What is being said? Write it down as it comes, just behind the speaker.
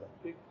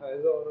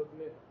हाइजा औरत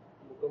ने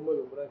मुकम्मल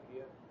उम्रह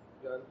किया,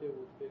 जानते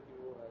हुए कि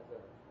वो हाइजा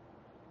है,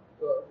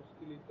 तो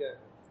उसके लिए क्या है?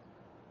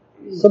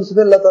 सबसे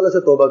पहले अल्लाह ताला से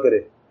तौबा करे।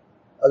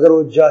 अगर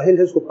वो जाहिल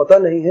है, उसको पता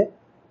नहीं है,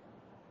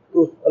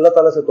 तो अल्लाह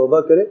ताला से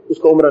तौबा करे।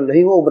 उसका उम्रा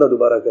नहीं हो, उम्रा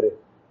दोबारा करे।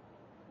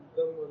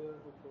 दम वगैरह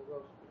कुछ होगा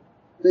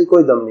उसको? नहीं,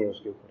 कोई दम नहीं है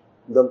उसके ऊपर,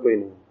 दम कोई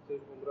नहीं,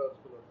 सिर्फ उम्रा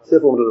उसको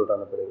सिर्फ उम्र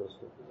लौटाना पड़ेगा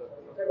उसको।